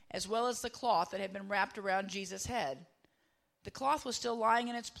as well as the cloth that had been wrapped around Jesus' head. The cloth was still lying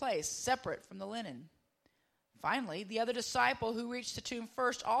in its place, separate from the linen. Finally, the other disciple who reached the tomb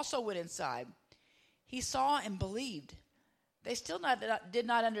first also went inside. He saw and believed. They still did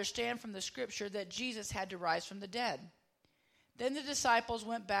not understand from the scripture that Jesus had to rise from the dead. Then the disciples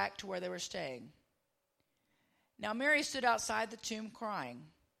went back to where they were staying. Now Mary stood outside the tomb crying.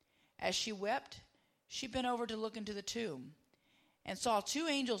 As she wept, she bent over to look into the tomb and saw two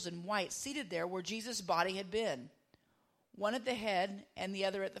angels in white seated there where Jesus' body had been, one at the head and the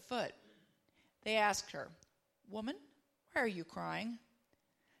other at the foot. They asked her, "Woman, why are you crying?"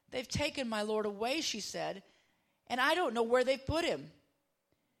 "They've taken my Lord away," she said, "and I don't know where they've put him."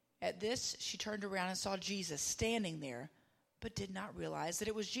 At this, she turned around and saw Jesus standing there, but did not realize that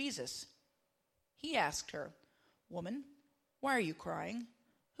it was Jesus. He asked her, "Woman, why are you crying?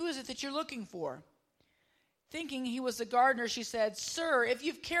 Who is it that you're looking for?" Thinking he was the gardener, she said, "Sir, if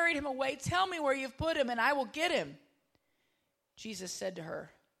you've carried him away, tell me where you've put him, and I will get him." Jesus said to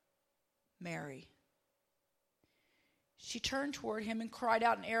her, "Mary." She turned toward him and cried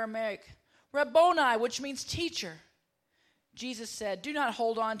out in Aramaic, "Rabboni," which means teacher. Jesus said, "Do not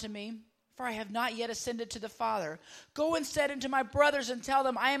hold on to me, for I have not yet ascended to the Father. Go instead into my brothers and tell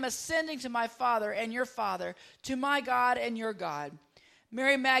them, I am ascending to my Father and your Father, to my God and your God."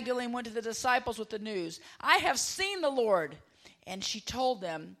 Mary Magdalene went to the disciples with the news, "I have seen the Lord." And she told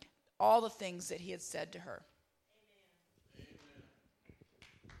them all the things that he had said to her.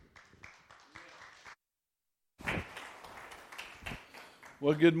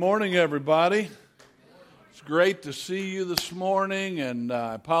 Well, good morning, everybody. It's great to see you this morning, and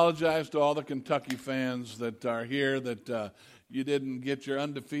I apologize to all the Kentucky fans that are here that you didn't get your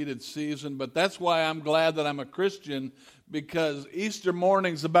undefeated season, but that's why I'm glad that I'm a Christian, because Easter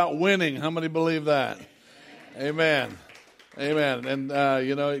morning's about winning. How many believe that? Amen. Amen. And,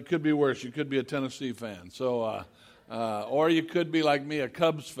 it could be worse. You could be a Tennessee fan. So, or you could be like me, a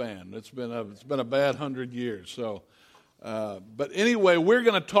Cubs fan. It's been a bad 100 years. So, but anyway, we're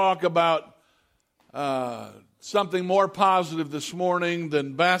going to talk about something more positive this morning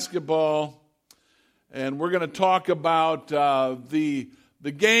than basketball, and we're going to talk about the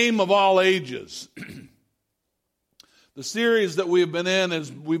game of all ages. The series that we've been in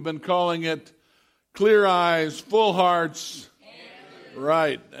is we've been calling it Clear Eyes, Full Hearts.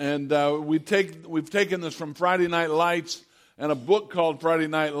 Right, and we've taken this from Friday Night Lights and a book called Friday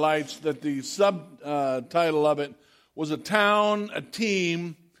Night Lights that the subtitle of it was A Town, a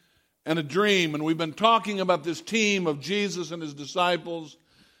Team, and a Dream. And we've been talking about this team of Jesus and his disciples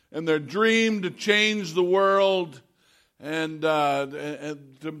and their dream to change the world and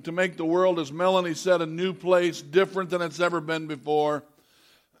to make the world, as Melanie said, a new place, different than it's ever been before.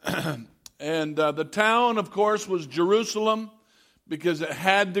 And the town, of course, was Jerusalem, because it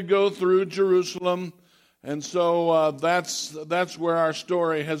had to go through Jerusalem. And so that's where our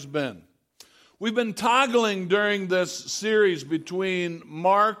story has been. We've been toggling during this series between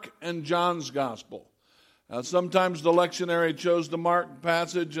Mark and John's gospel. Sometimes the lectionary chose the Mark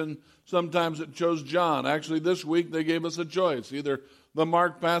passage and sometimes it chose John. Actually, this week they gave us a choice, either the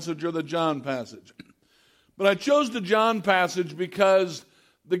Mark passage or the John passage. But I chose the John passage because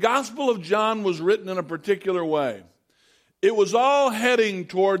the Gospel of John was written in a particular way. It was all heading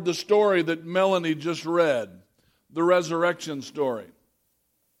toward the story that Melanie just read, the resurrection story.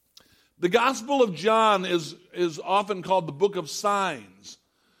 The Gospel of John is often called the book of signs.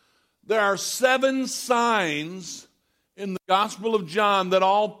 There are 7 signs in the Gospel of John that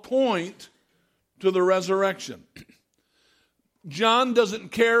all point to the resurrection. John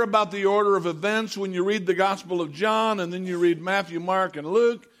doesn't care about the order of events. When you read the Gospel of John and then you read Matthew, Mark, and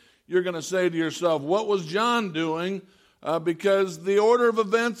Luke, you're going to say to yourself, what was John doing? Because the order of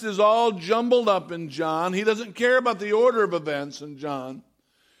events is all jumbled up in John. He doesn't care about the order of events in John.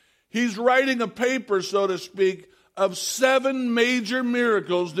 He's writing a paper, so to speak, of 7 major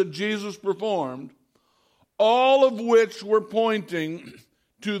miracles that Jesus performed, all of which were pointing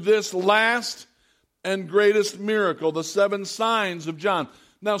to this last and greatest miracle, the 7 signs of John.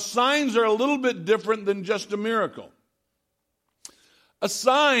 Now, signs are a little bit different than just a miracle. A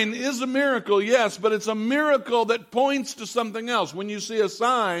sign is a miracle, yes, but it's a miracle that points to something else. When you see a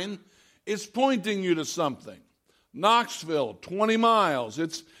sign, it's pointing you to something. Knoxville, 20 miles.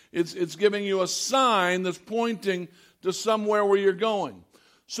 It's giving you a sign that's pointing to somewhere where you're going.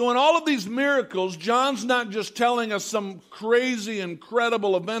 So in all of these miracles, John's not just telling us some crazy,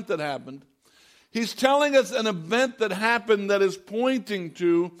 incredible event that happened. He's telling us an event that happened that is pointing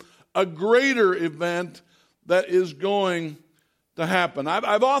to a greater event that is going to happen.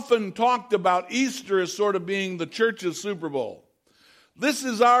 I've often talked about Easter as sort of being the church's Super Bowl. This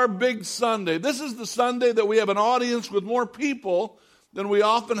is our big Sunday. This is the Sunday that we have an audience with more people than we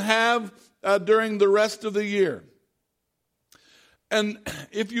often have during the rest of the year. And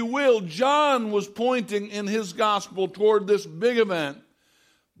if you will, John was pointing in his gospel toward this big event,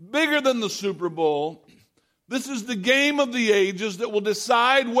 bigger than the Super Bowl. This is the game of the ages that will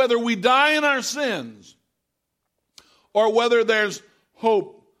decide whether we die in our sins or whether there's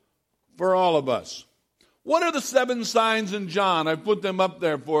hope for all of us. What are the 7 signs in John? I've put them up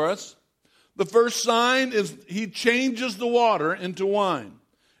there for us. The first sign is he changes the water into wine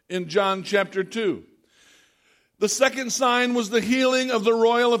in John chapter 2. The second sign was the healing of the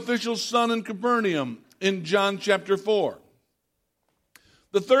royal official's son in Capernaum in John chapter 4.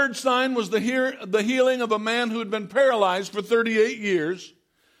 The third sign was the healing of a man who had been paralyzed for 38 years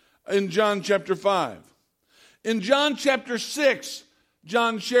in John chapter 5. In John chapter 6,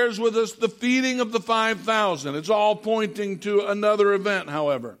 John shares with us the feeding of the 5,000. It's all pointing to another event,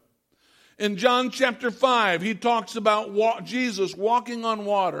 however. In John chapter 5, he talks about Jesus walking on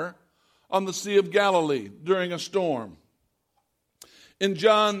water on the Sea of Galilee during a storm. In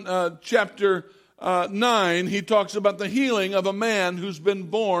John chapter 9, he talks about the healing of a man who's been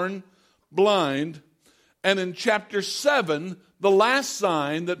born blind. And in chapter 7, the last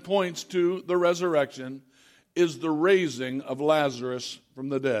sign that points to the resurrection is the raising of Lazarus from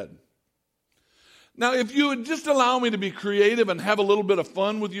the dead. Now, if you would just allow me to be creative and have a little bit of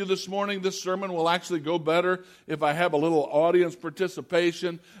fun with you this morning, this sermon will actually go better if I have a little audience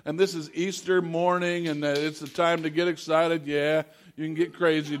participation. And this is Easter morning, and it's the time to get excited. Yeah, you can get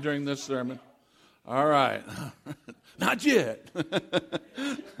crazy during this sermon. All right. Not yet.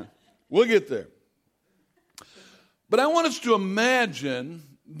 We'll get there. But I want us to imagine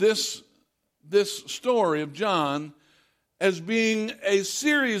this story of John as being a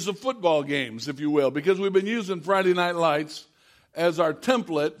series of football games, if you will, because we've been using Friday Night Lights as our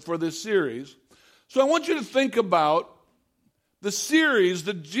template for this series. So I want you to think about the series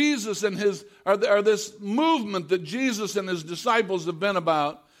that Jesus and this movement that Jesus and his disciples have been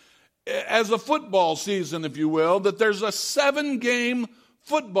about as a football season, if you will, that there's a 7-game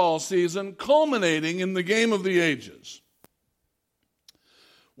football season culminating in the game of the ages.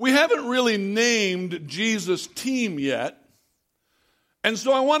 We haven't really named Jesus' team yet. And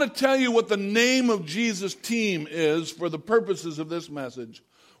so I want to tell you what the name of Jesus' team is for the purposes of this message.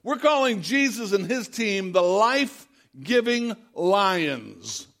 We're calling Jesus and his team the Life-Giving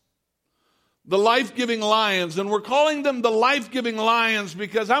Lions. The Life-Giving Lions. And we're calling them the Life-Giving Lions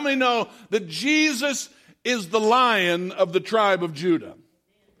because how many know that Jesus is the Lion of the tribe of Judah?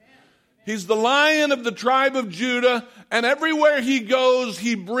 He's the Lion of the tribe of Judah, and everywhere he goes,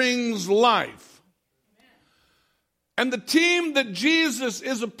 he brings life. And the team that Jesus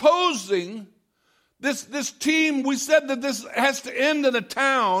is opposing, this team, we said that this has to end in a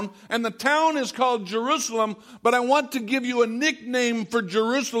town, and the town is called Jerusalem, but I want to give you a nickname for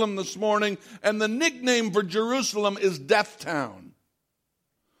Jerusalem this morning, and the nickname for Jerusalem is Death Town.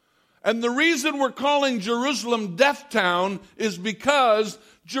 And the reason we're calling Jerusalem Death Town is because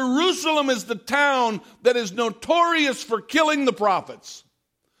Jerusalem is the town that is notorious for killing the prophets.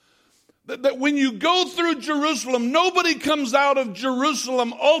 That when you go through Jerusalem, nobody comes out of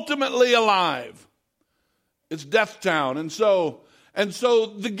Jerusalem ultimately alive. It's Death Town. And so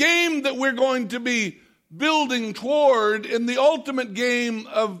the game that we're going to be building toward in the ultimate game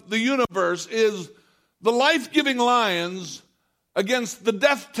of the universe is the Life-Giving Lions against the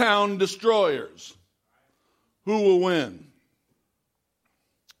Death Town Destroyers. Who will win?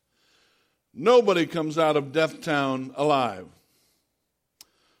 Nobody comes out of Death Town alive.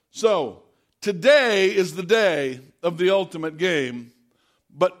 So, today is the day of the ultimate game.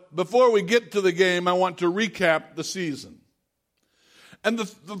 But before we get to the game, I want to recap the season. And the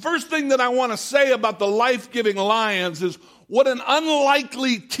first thing that I want to say about the Life-Giving Lions is what an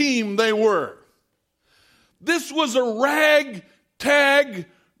unlikely team they were. This was a ragtag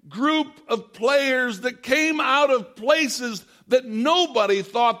group of players that came out of places that nobody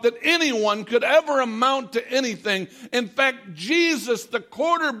thought that anyone could ever amount to anything. In fact, Jesus, the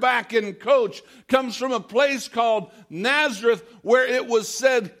quarterback and coach, comes from a place called Nazareth, where it was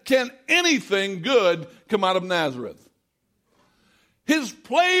said, can anything good come out of Nazareth? His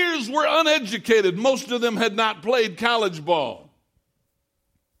players were uneducated. Most of them had not played college ball.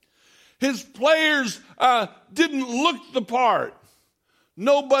 His players didn't look the part.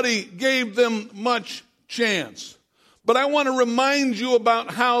 Nobody gave them much chance. But I want to remind you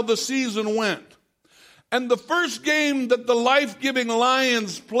about how the season went. And the first game that the Life-Giving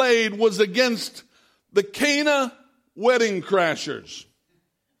Lions played was against the Cana Wedding Crashers.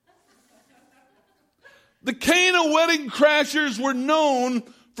 The Cana wedding crashers were known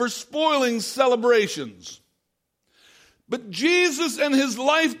for spoiling celebrations. But Jesus and his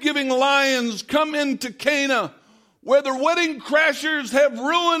life-giving lions come into Cana, where the wedding crashers have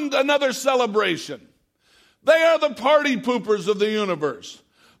ruined another celebration. They are the party poopers of the universe.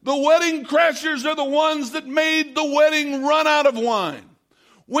 The wedding crashers are the ones that made the wedding run out of wine.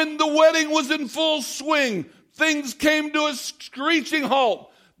 When the wedding was in full swing, things came to a screeching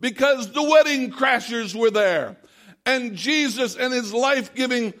halt because the wedding crashers were there. And Jesus and his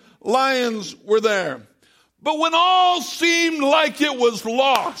life-giving lions were there. But when all seemed like it was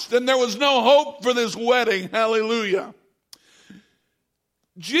lost and there was no hope for this wedding, hallelujah,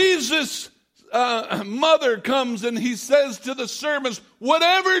 Jesus' mother comes and he says to the servants,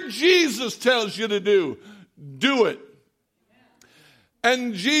 whatever Jesus tells you to do, do it.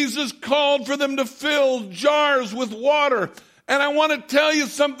 And Jesus called for them to fill jars with water. And I want to tell you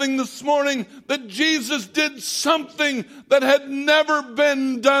something this morning, that Jesus did something that had never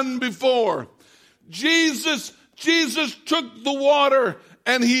been done before. Jesus took the water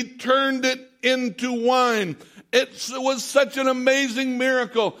and he turned it into wine. It was such an amazing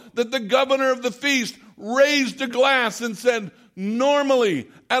miracle that the governor of the feast raised a glass and said, normally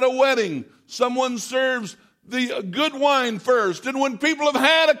at a wedding, someone serves the good wine first. And when people have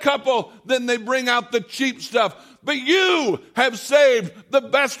had a couple, then they bring out the cheap stuff. But you have saved the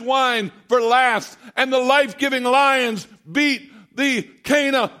best wine for last. And the life-giving lions beat the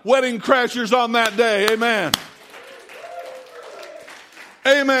Cana wedding crashers on that day. Amen.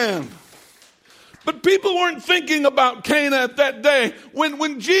 Amen. But people weren't thinking about Cana at that day.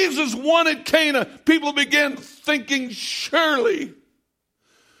 When Jesus wanted Cana, people began thinking, surely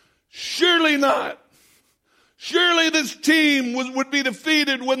not. Surely this team would be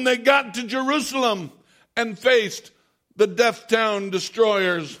defeated when they got to Jerusalem and faced the Death Town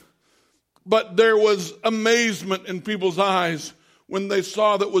destroyers. But there was amazement in people's eyes when they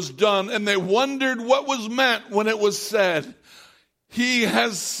saw that was done, and they wondered what was meant when it was said, he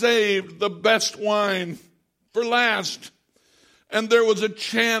has saved the best wine for last. And there was a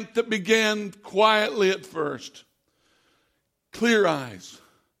chant that began quietly at first. Clear eyes,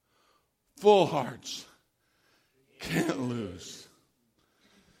 full hearts, can't lose.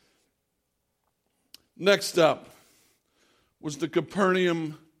 Next up was the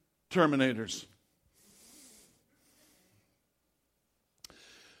Capernaum Terminators.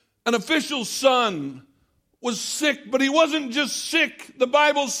 An official's son was sick, but he wasn't just sick. The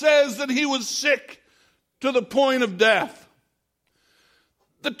Bible says that he was sick to the point of death.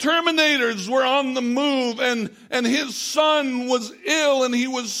 The Terminators were on the move, and his son was ill, and he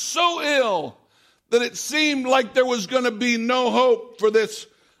was so ill that it seemed like there was going to be no hope for this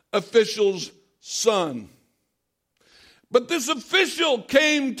official's son. But this official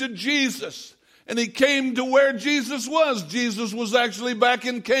came to Jesus, and he came to where Jesus was. Jesus was actually back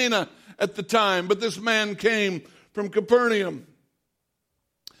in Cana at the time, but this man came from Capernaum.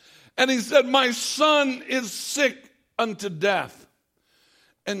 And he said, my son is sick unto death.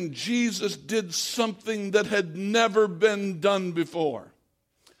 And Jesus did something that had never been done before.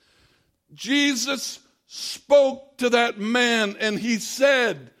 Jesus spoke to that man and he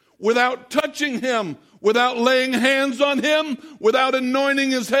said, without touching him, without laying hands on him, without anointing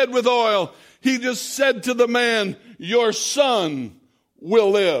his head with oil, he just said to the man, your son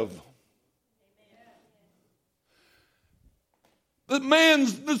will live.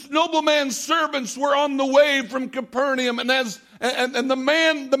 This nobleman's servants were on the way from Capernaum, and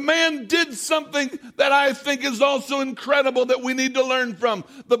the man did something that I think is also incredible that we need to learn from.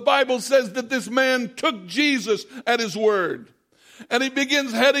 The Bible says that this man took Jesus at his word. And he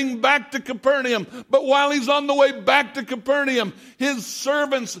begins heading back to Capernaum. But while he's on the way back to Capernaum, his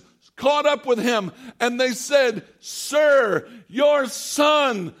servants caught up with him and they said, sir, your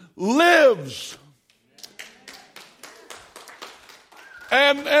son lives.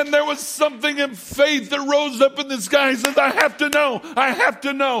 And there was something in faith that rose up in this guy. He says, I have to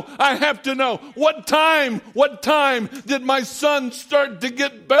know. What time did my son start to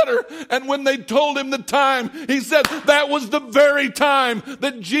get better? And when they told him the time, he said, that was the very time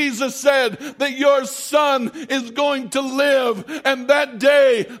that Jesus said that your son is going to live. And that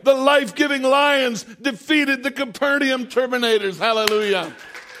day, the life-giving lions defeated the Capernaum Terminators. Hallelujah.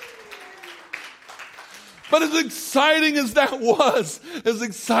 But as exciting as that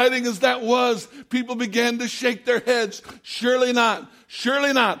was, people began to shake their heads. Surely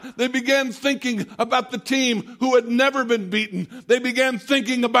not. They began thinking about the team who had never been beaten. They began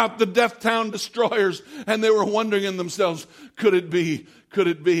thinking about the Death Town destroyers, and they were wondering in themselves, could it be?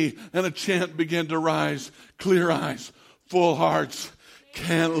 And a chant began to rise. Clear eyes, full hearts,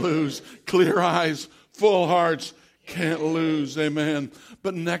 can't lose. Clear eyes, full hearts, can't lose. Amen.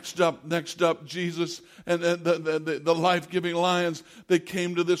 But next up, Jesus and the life-giving lions, they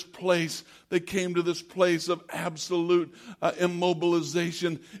came to this place. They came to this place of absolute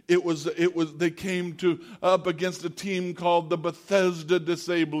immobilization. They came up against a team called the Bethesda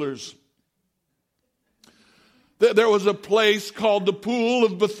Disablers. There was a place called the Pool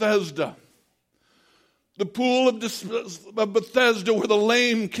of Bethesda. The Pool of Bethesda, where the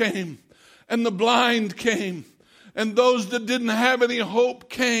lame came and the blind came and those that didn't have any hope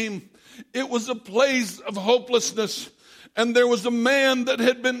came. It was a place of hopelessness. And there was a man that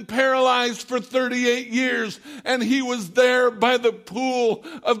had been paralyzed for 38 years, and he was there by the Pool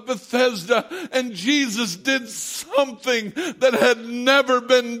of Bethesda, and Jesus did something that had never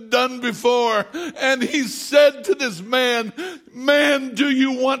been done before. And he said to this man, "Man, do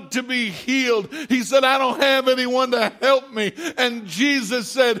you want to be healed?" He said, "I don't have anyone to help me." And Jesus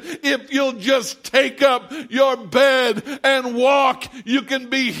said, "If you'll just take up your bed and walk, you can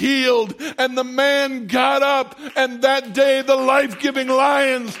be healed." And the man got up, and that day the life-giving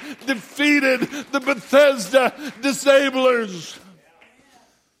lions defeated the Bethesda Disablers.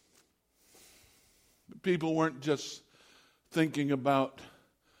 People weren't just thinking about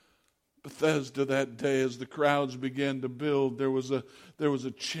Bethesda that day. As the crowds began to build, there was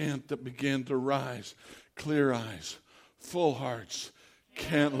a chant that began to rise. Clear eyes, full hearts,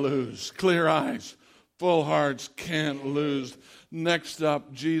 can't lose. Clear eyes, full hearts, can't lose. Next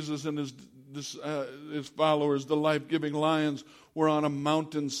up, Jesus and his followers, the life-giving lions, were on a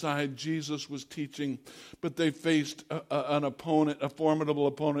mountainside. Jesus was teaching, but they faced an opponent, a formidable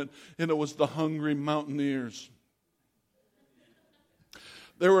opponent, and it was the hungry mountaineers.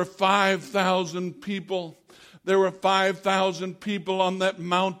 There were 5,000 people. There were 5,000 people on that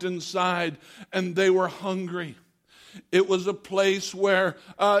mountainside, and they were hungry. It was a place where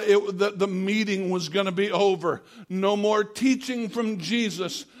the meeting was going to be over. No more teaching from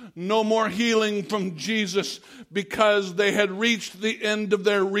Jesus. No more healing from Jesus, because they had reached the end of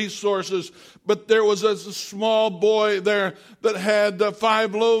their resources. But there was a small boy there that had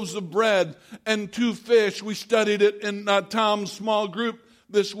 5 loaves of bread and 2 fish. We studied it in Tom's small group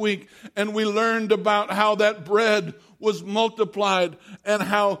this week, and we learned about how that bread was multiplied, and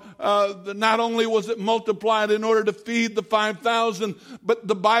how not only was it multiplied in order to feed the 5,000, but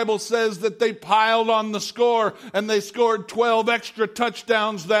the Bible says that they piled on the score, and they scored 12 extra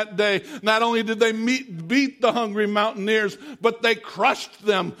touchdowns that day. Not only did they beat the hungry mountaineers, but they crushed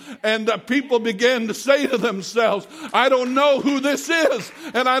them. And people began to say to themselves, "I don't know who this is,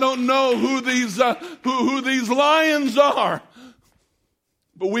 and I don't know who these lions are.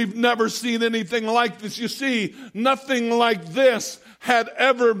 But we've never seen anything like this." You see, nothing like this had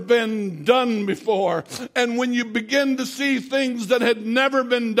ever been done before. And when you begin to see things that had never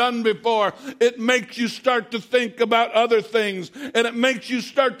been done before, it makes you start to think about other things. And it makes you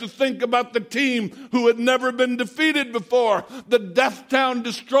start to think about the team who had never been defeated before. The Deathtown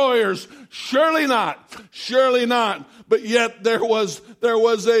Destroyers. Surely not. Surely not. But yet there was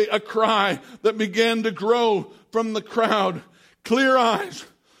a cry that began to grow from the crowd. Clear eyes,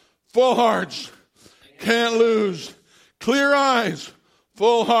 full hearts, can't lose. Clear eyes,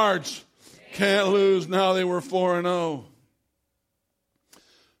 full hearts, can't lose. Now they were 4-0.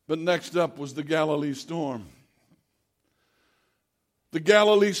 But next up was the Galilee Storm. The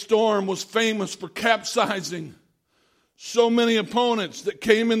Galilee Storm was famous for capsizing so many opponents that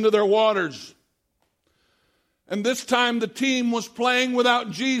came into their waters. And this time the team was playing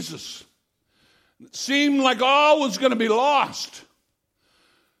without Jesus. It seemed like all was going to be lost.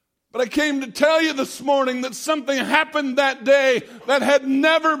 But I came to tell you this morning that something happened that day that had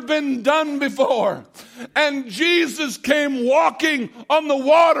never been done before. And Jesus came walking on the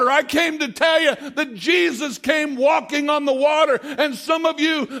water. I came to tell you that Jesus came walking on the water. And some of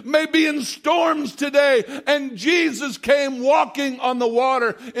you may be in storms today. And Jesus came walking on the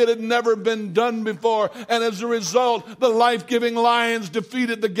water. It had never been done before. And as a result, the life-giving lions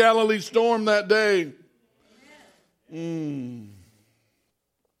defeated the Galilee Storm that day.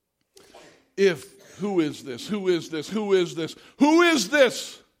 Who is this? Who is this? Who is this? Who is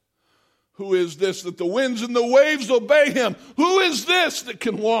this? Who is this that the winds and the waves obey him? Who is this that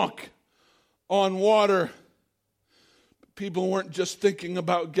can walk on water? People weren't just thinking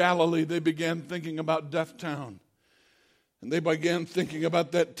about Galilee. They began thinking about Deathtown. And they began thinking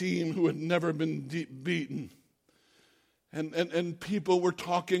about that team who had never been beaten. And people were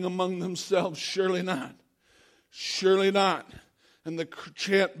talking among themselves, surely not. Surely not. And the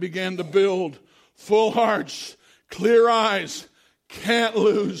chant began to build. Full hearts, clear eyes, can't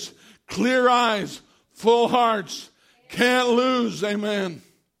lose. Clear eyes, full hearts, can't lose. Amen.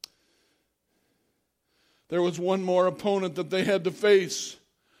 There was one more opponent that they had to face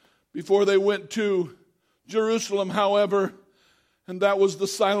before they went to Jerusalem, however, and that was the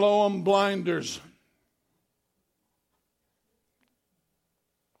Siloam blinders.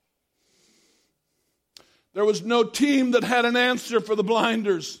 There was no team that had an answer for the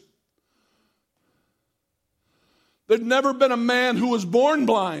blinders. There'd never been a man who was born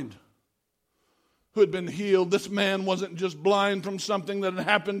blind who had been healed. This man wasn't just blind from something that had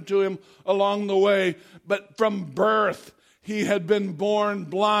happened to him along the way, but from birth he had been born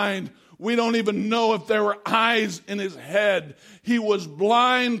blind. We don't even know if there were eyes in his head. He was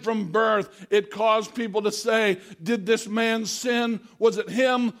blind from birth. It caused people to say, did this man sin? Was it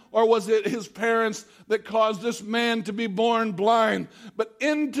him or was it his parents that caused this man to be born blind? But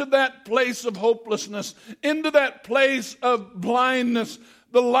into that place of hopelessness, into that place of blindness,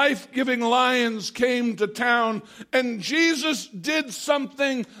 the life-giving lions came to town, and Jesus did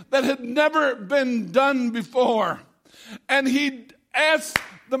something that had never been done before. And he asked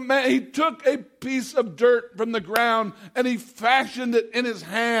the man, he took a piece of dirt from the ground and he fashioned it in his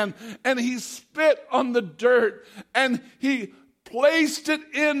hand and he spit on the dirt and he placed it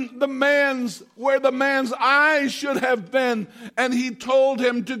in where the man's eyes should have been, and he told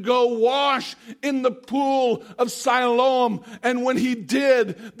him to go wash in the pool of Siloam. And when he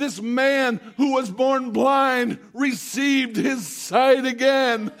did, this man who was born blind received his sight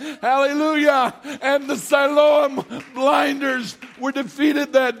again. Hallelujah. And the Siloam blinders were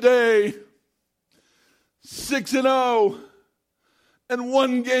defeated that day. 6-0 and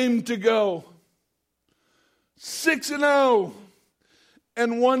one game to go. 6-0.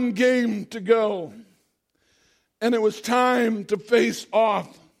 And one game to go. And it was time to face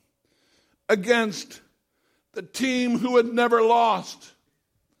off against the team who had never lost.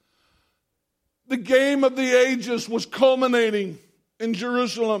 The game of the ages was culminating in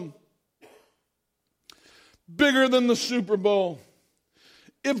Jerusalem. Bigger than the Super Bowl.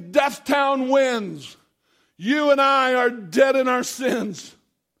 If Deathtown wins, you and I are dead in our sins.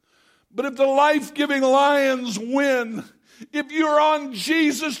 But if the life-giving Lions win, if you're on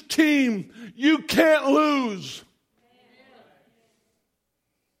Jesus' team, you can't lose.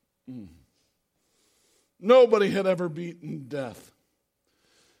 Nobody had ever beaten death.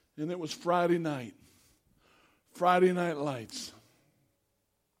 And it was Friday night. Friday night lights.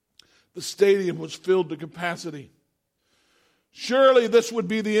 The stadium was filled to capacity. Surely this would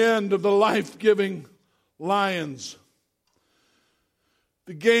be the end of the life-giving Lions.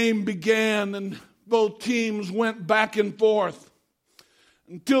 The game began and both teams went back and forth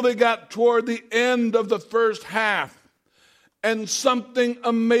until they got toward the end of the first half, and something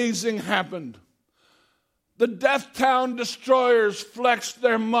amazing happened. The Deathtown destroyers flexed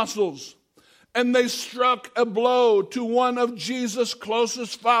their muscles, and they struck a blow to one of Jesus'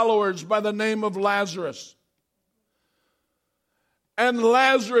 closest followers by the name of Lazarus. And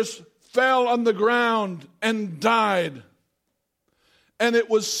Lazarus fell on the ground and died. And it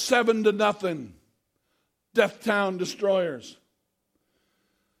was 7-0. Deathtown destroyers.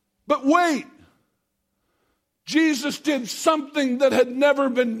 But wait, Jesus did something that had never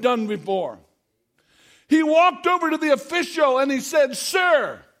been done before. He walked over to the official and he said,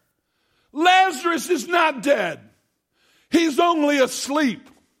 "Sir, Lazarus is not dead. He's only asleep."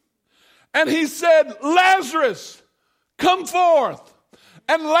 And he said, "Lazarus, come forth."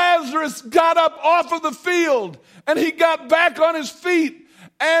 And Lazarus got up off of the field and he got back on his feet.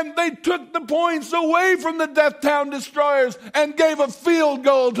 And they took the points away from the Deathtown destroyers and gave a field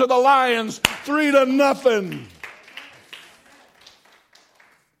goal to the Lions, 3-0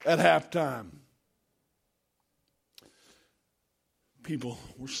 at halftime. People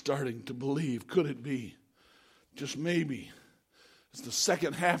were starting to believe, could it be? Just maybe. As the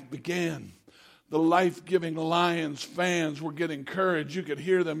second half began, the life-giving Lions fans were getting courage. You could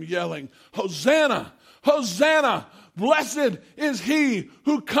hear them yelling, "Hosanna! Hosanna! Blessed is he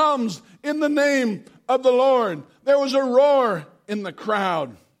who comes in the name of the Lord." There was a roar in the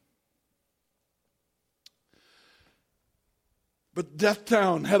crowd. But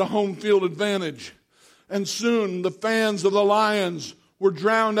Deathtown had a home field advantage. And soon the fans of the Lions were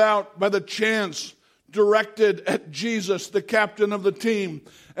drowned out by the chants directed at Jesus, the captain of the team.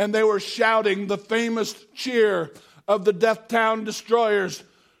 And they were shouting the famous cheer of the Deathtown destroyers,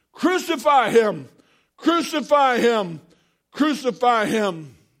 "Crucify him! Crucify him! Crucify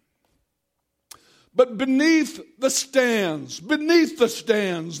him!" But beneath the stands,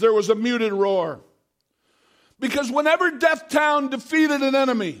 there was a muted roar. Because whenever Deathtown defeated an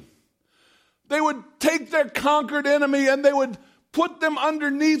enemy, they would take their conquered enemy and they would put them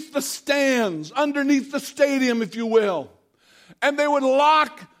underneath the stands, underneath the stadium, if you will. And they would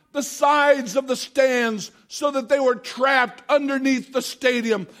lock the sides of the stands so that they were trapped underneath the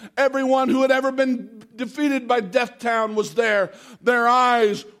stadium. Everyone who had ever been defeated by Deathtown was there. Their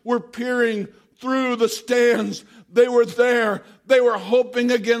eyes were peering through the stands. They were there. They were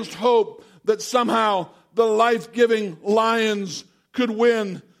hoping against hope that somehow the life-giving Lions could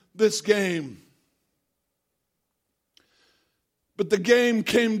win this game. But the game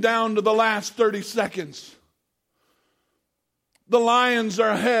came down to the last 30 seconds. The Lions are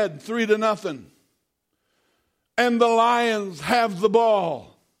ahead 3-0. And the Lions have the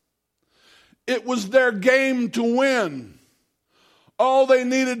ball. It was their game to win. All they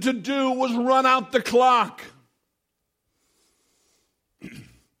needed to do was run out the clock.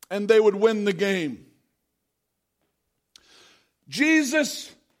 And they would win the game.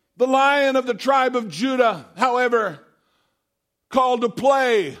 Jesus, the Lion of the tribe of Judah, however, called a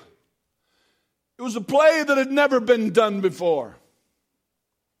play. It was a play that had never been done before.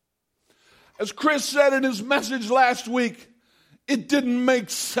 As Chris said in his message last week, it didn't make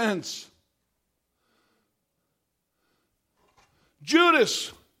sense.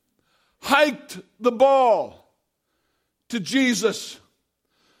 Judas hiked the ball to Jesus,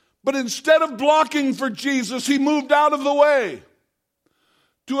 but instead of blocking for Jesus, he moved out of the way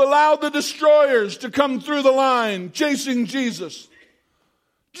to allow the destroyers to come through the line, chasing Jesus.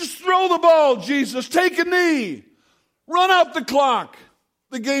 Just throw the ball, Jesus. Take a knee. Run out the clock.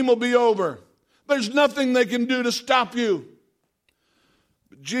 The game will be over. There's nothing they can do to stop you.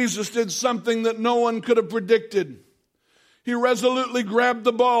 But Jesus did something that no one could have predicted. He resolutely grabbed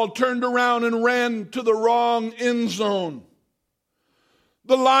the ball, turned around, and ran to the wrong end zone.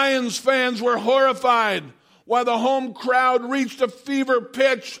 The Lions fans were horrified while the home crowd reached a fever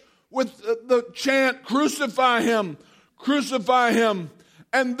pitch with the chant, "Crucify him, crucify him."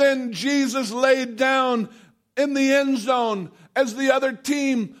 And then Jesus laid down in the end zone as the other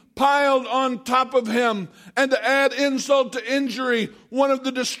team piled on top of him. And to add insult to injury, one of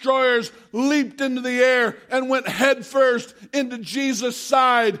the destroyers leaped into the air and went headfirst into Jesus'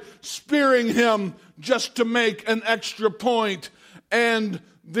 side, spearing him just to make an extra point. And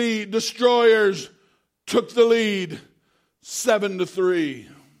the destroyers took the lead 7-3.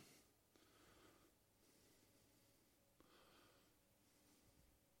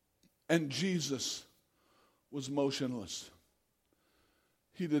 And Jesus was motionless.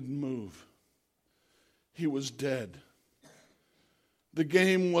 He didn't move. He was dead. The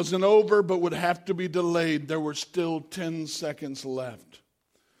game wasn't over, but would have to be delayed. There were still 10 seconds left.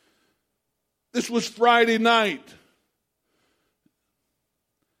 This was Friday night.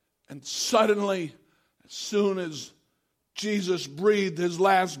 And suddenly, as soon as Jesus breathed his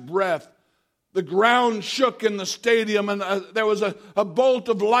last breath, the ground shook in the stadium, and there was a bolt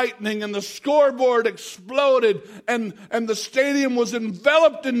of lightning, and the scoreboard exploded, and the stadium was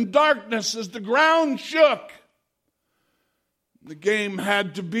enveloped in darkness as the ground shook. The game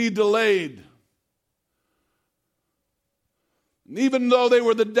had to be delayed. And even though they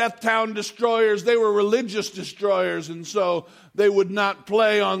were the Deathtown destroyers, they were religious destroyers, and so they would not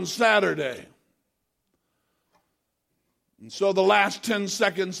play on Saturday. And so the last 10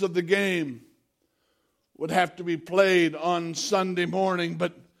 seconds of the game would have to be played on Sunday morning,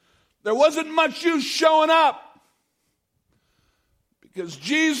 but there wasn't much use showing up because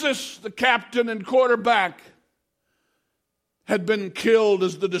Jesus, the captain and quarterback, had been killed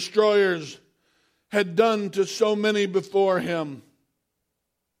as the destroyers had done to so many before him.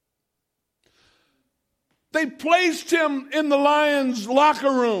 They placed him in the Lions'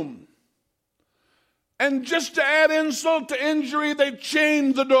 locker room. And just to add insult to injury, they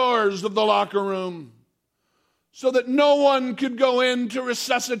chained the doors of the locker room so that no one could go in to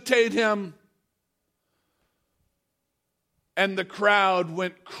resuscitate him. And the crowd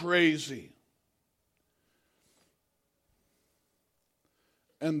went crazy.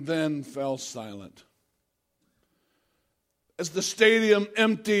 And then fell silent. As the stadium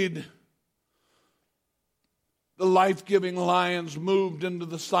emptied, the life-giving Lions moved into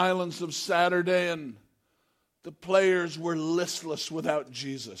the silence of Saturday, and the players were listless without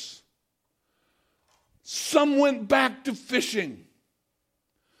Jesus. Some went back to fishing.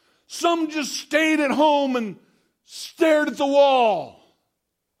 Some just stayed at home and stared at the wall.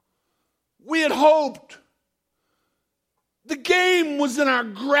 We had hoped. The game was in our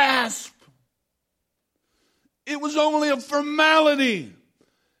grasp. It was only a formality,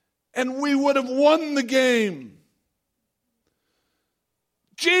 and we would have won the game.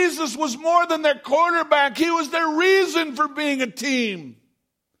 Jesus was more than their quarterback. He was their reason for being a team.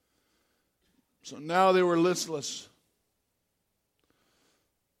 So now they were listless.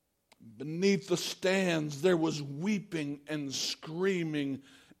 Beneath the stands, there was weeping and screaming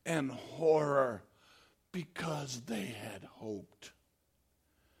and horror because they had hoped.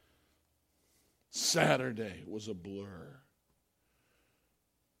 Saturday was a blur.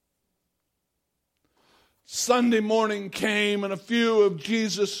 Sunday morning came, and a few of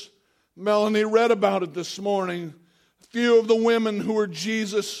Jesus, Melanie read about it this morning, a few of the women who were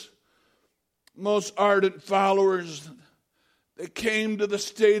Jesus' most ardent followers, they came to the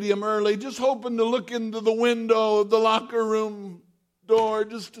stadium early, just hoping to look into the window of the locker room door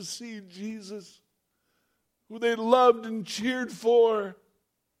just to see Jesus, who they loved and cheered for.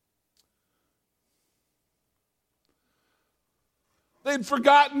 They'd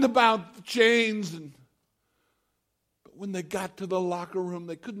forgotten about the chains, but when they got to the locker room,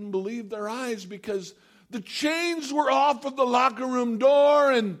 they couldn't believe their eyes because the chains were off of the locker room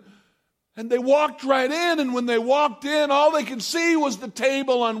door, and they walked right in, and when they walked in, all they could see was the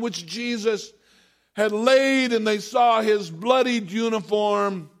table on which Jesus had laid, and they saw his bloodied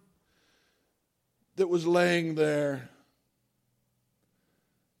uniform that was laying there.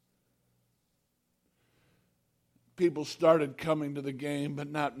 People started coming to the game, but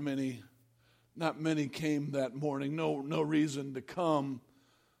not many came that morning. No reason to come.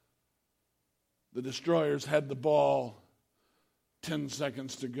 The Destroyers had the ball, 10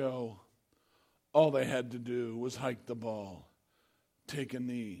 seconds to go. All they had to do was hike the ball, take a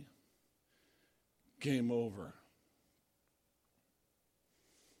knee. Game over.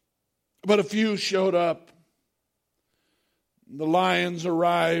 But a few showed up. The Lions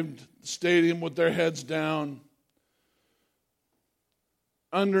arrived at the stadium with their heads down.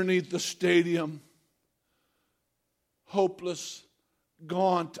 Underneath the stadium, hopeless,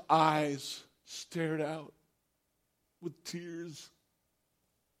 gaunt eyes stared out with tears.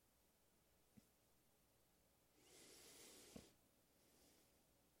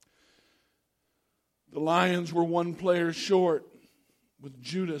 The Lions were one player short, with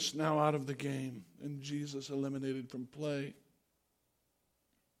Judas now out of the game and Jesus eliminated from play.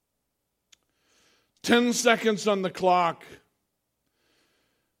 10 seconds on the clock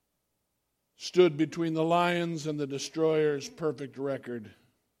stood between the Lions and the Destroyers' perfect record.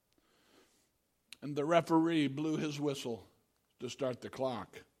 And the referee blew his whistle to start the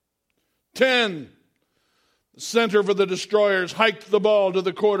clock. 10. The center for the Destroyers hiked the ball to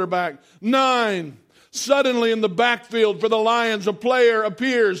the quarterback. 9. Suddenly in the backfield for the Lions, a player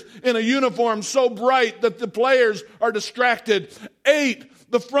appears in a uniform so bright that the players are distracted. 8.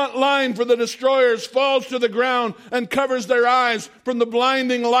 The front line for the Destroyers falls to the ground and covers their eyes from the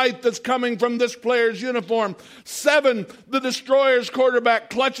blinding light that's coming from this player's uniform. 7. The Destroyers quarterback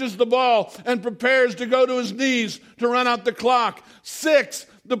clutches the ball and prepares to go to his knees to run out the clock. 6.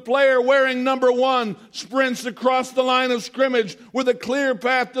 The player wearing number 1 sprints across the line of scrimmage with a clear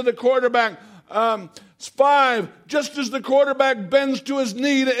path to the quarterback. 5, just as the quarterback bends to his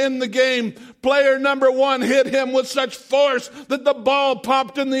knee to end the game, player number 1 hit him with such force that the ball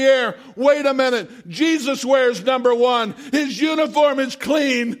popped in the air. Wait a minute. Jesus wears number 1. His uniform is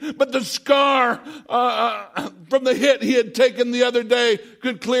clean, but the scar from the hit he had taken the other day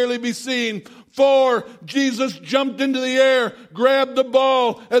could clearly be seen. 4, Jesus jumped into the air, grabbed the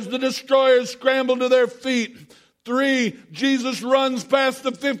ball as the Destroyers scrambled to their feet. 3, Jesus runs past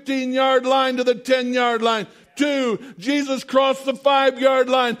the 15-yard line to the 10-yard line. 2, Jesus crossed the 5-yard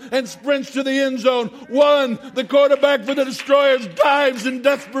line and sprints to the end zone. 1, the quarterback for the Destroyers dives in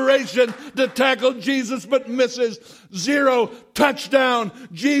desperation to tackle Jesus but misses. 0, touchdown.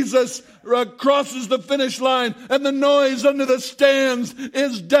 Jesus crosses the finish line and the noise under the stands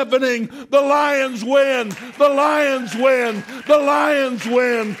is deafening. The Lions win. The Lions win. The Lions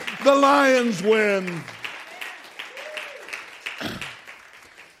win. The Lions win.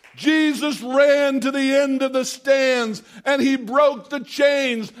 Jesus ran to the end of the stands and he broke the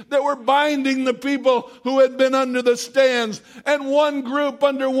chains that were binding the people who had been under the stands. And one group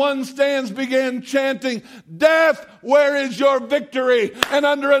under one stands began chanting, "Death, where is your victory?" And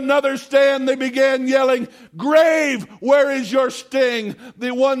under another stand they began yelling, "Grave, where is your sting?"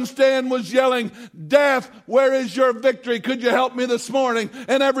 The one stand was yelling, "Death, where is your victory?" Could you help me this morning?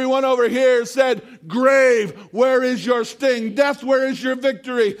 And everyone over here said, "Grave, where is your sting? Death, where is your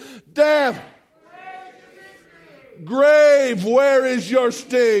victory? Death, grave, where is your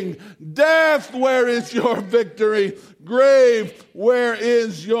sting? Death, where is your victory? Grave, where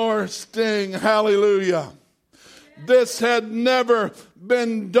is your sting?" Hallelujah. This had never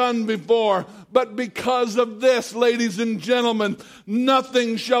been done before. But because of this, ladies and gentlemen,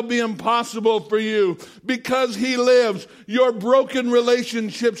 nothing shall be impossible for you. Because He lives, your broken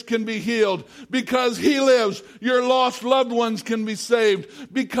relationships can be healed. Because He lives, your lost loved ones can be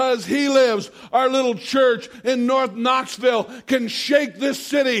saved. Because He lives, our little church in North Knoxville can shake this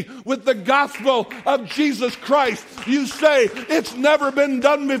city with the gospel of Jesus Christ. You say, it's never been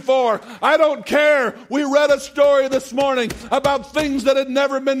done before. I don't care. We read a story this morning about things that had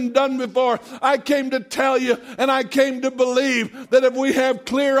never been done before. I came to tell you, and I came to believe that if we have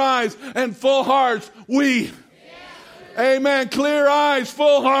clear eyes and full hearts, amen, clear eyes,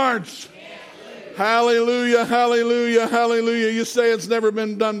 full hearts. Hallelujah, hallelujah, hallelujah. You say it's never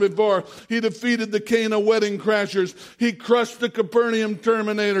been done before. He defeated the Cana wedding crashers. He crushed the Capernaum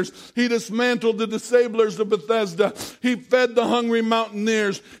terminators. He dismantled the disablers of Bethesda. He fed the hungry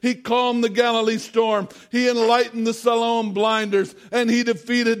mountaineers. He calmed the Galilee storm. He enlightened the Siloam blinders. And He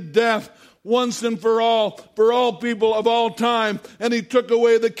defeated death once and for all people of all time. And He took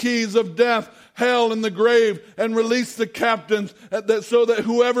away the keys of death, hell, and the grave, and released the captains so that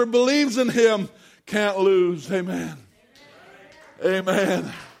whoever believes in Him can't lose. Amen.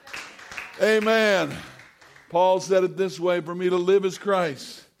 Amen. Amen. Paul said it this way, for me to live is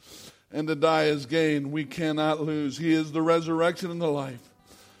Christ, and to die is gain. We cannot lose. He is the resurrection and the life.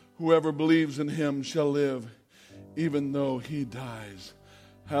 Whoever believes in Him shall live, even though he dies.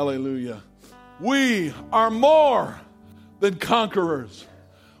 Hallelujah. We are more than conquerors.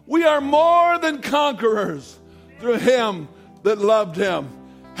 We are more than conquerors through Him that loved Him.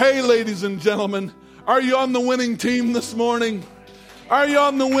 Hey, ladies and gentlemen, are you on the winning team this morning? Are you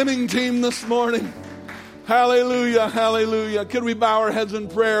on the winning team this morning? Hallelujah, hallelujah. Could we bow our heads in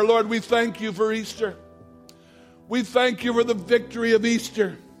prayer? Lord, we thank You for Easter. We thank You for the victory of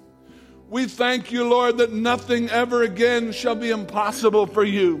Easter. We thank You, Lord, that nothing ever again shall be impossible for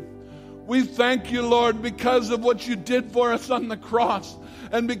You. We thank You, Lord, because of what You did for us on the cross,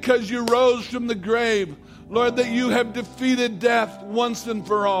 and because You rose from the grave, Lord, that You have defeated death once and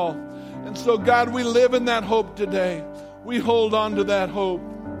for all. And so, God, we live in that hope today. We hold on to that hope.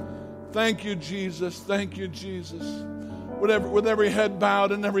 Thank You, Jesus. Thank You, Jesus. With every head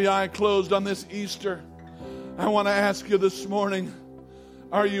bowed and every eye closed on this Easter, I want to ask you this morning,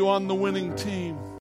 are you on the winning team?